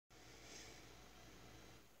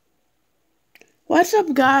What's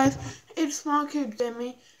up, guys? It's Small Kid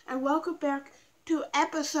Jimmy, and welcome back to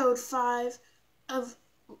episode 5 of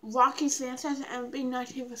Rockies Franchise and Be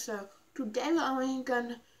Nice TV Show. Today we're only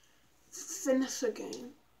gonna finish the game.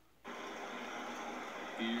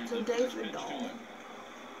 Today's the goal.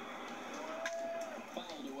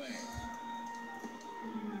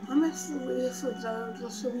 I'm actually really for those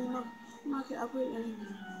just so we not get upload any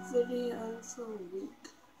video for a week.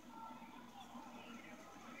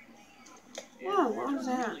 Oh, what was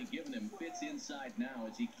that? Really giving him fits inside now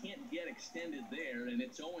as he can't get extended there, and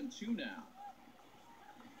it's 0-2 now.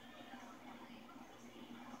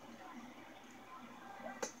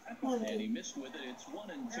 And he missed with it. It's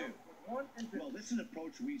 1-2. Well, this is an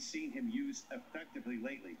approach we've seen him use effectively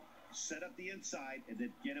lately. Set up the inside and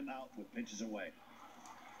then get him out with pitches away.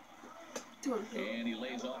 And he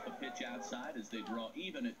lays off a pitch outside as they draw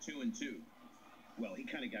even at 2-2. Well, he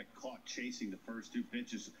kind of got caught chasing the first two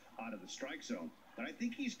pitches out of the strike zone. But I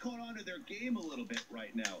think he's caught on to their game a little bit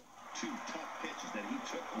right now. Two tough pitches that he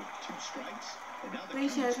took with 2 strikes. And now they're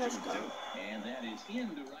 2-2. And that is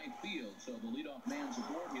into right field. So the leadoff man's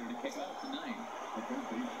aboard here to kick off the ninth.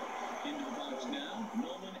 Into the box now,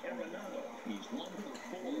 Nolan Arenado. He's 1 for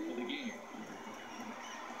 4 for the game.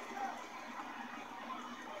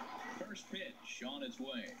 First pitch on its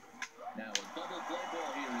way. Now a double play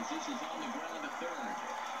ball here as this is on the ground to third.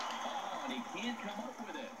 Oh, and he can't come up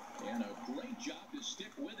with it. And a great job to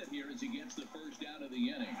stick with it here as he gets the first out of the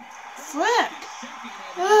inning. Frick!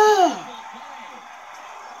 The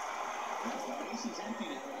base is empty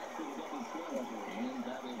now after the double play. And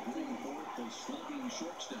that'll bring forth the slugging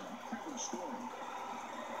shortstop, Trevor Story.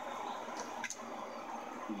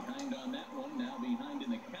 Behind on that one, now behind in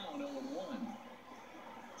the count, 0-1.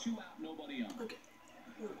 2 out, nobody on. Okay.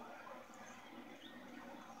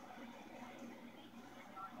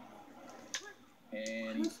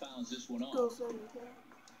 And he fouls this one off.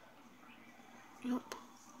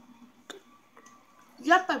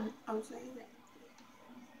 Yep, I'm saying that.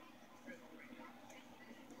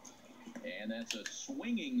 And that's a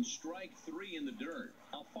swinging strike 3 in the dirt.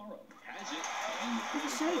 Alfaro has it, and the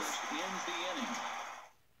first ends the inning.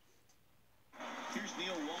 Here's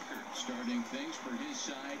Neil Walker starting things for his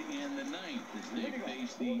side in the ninth as they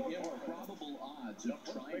face the improbable odds of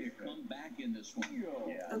trying to come back in this one.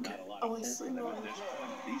 Yeah, okay. Not a lot of hope at this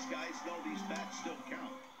point. These guys know these bats still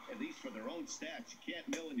count. At least for their own stats. You can't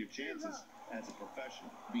mill in your chances as a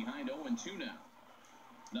professional. Behind 0-2 now.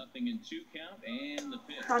 Nothing in 2 count, and the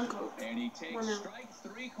pitch. And he takes strike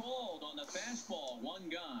 3 called on the fastball. 1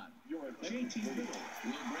 gone. JT Little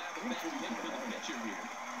will grab a back hit for the pitcher here.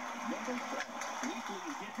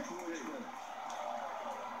 Weekly hit towards first.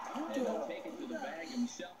 And he'll take it to the bag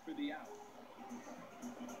himself for the out.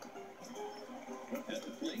 At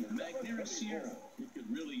the plate, Magnera Sierra. It could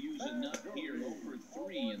really use a nut here. 0 for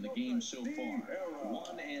 3 in the game so far.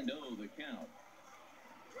 1-0 the count.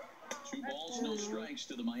 2 balls, no strikes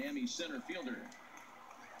to the Miami center fielder.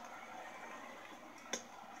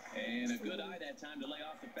 And a good eye that time to lay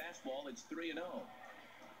off the fastball. It's 3-0.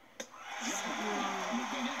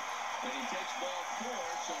 Looking at, and he takes ball 4,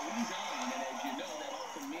 so he's on. And as you know, that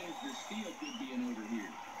often means the steal could be in order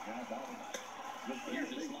here.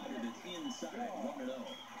 Here's a slider that's inside, 1-0.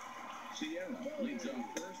 Sierra leads off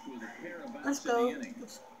first with a pair of outs in the inning.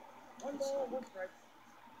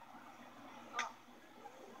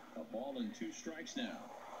 A ball and 2 strikes now.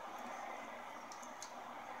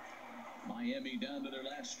 Miami down to their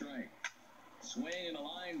last strike. Swing and a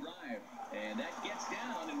line drive. And that gets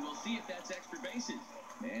down, and we'll see if that's extra bases.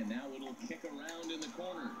 And now it'll kick around in the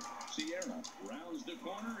corner. Sierra rounds the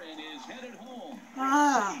corner and is headed home.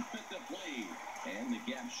 Safe at the plate. And the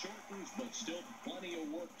gap shortens, but still plenty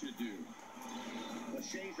of work to do. The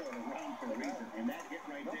Shays are around for a reason, and that hit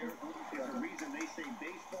right there is the reason they say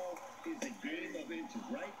baseball is a game of inches,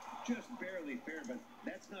 right? Just barely fair, but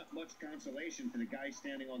that's not much consolation for the guy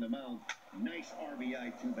standing on the mound. Nice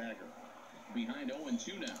RBI 2-bagger. Behind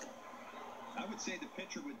 0-2 now. I would say the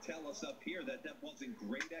pitcher would tell us up here that wasn't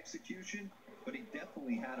great execution, but he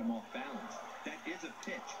definitely had him off balance. That is a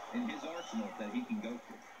pitch in his arsenal that he can go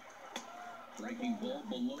for. Breaking ball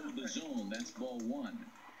below the zone. That's ball 1.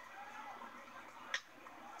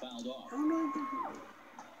 Fouled off.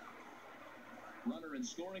 Runner in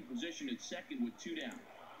scoring position at second with 2 down.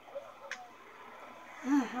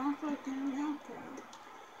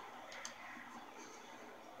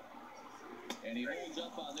 And he holds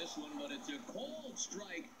up on this one, but it's a cold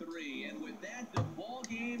strike 3. And with that, the ball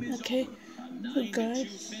game is over. So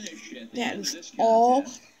guys, that is all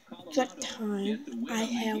the time I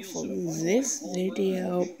have for this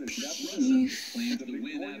video. Peace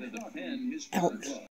out.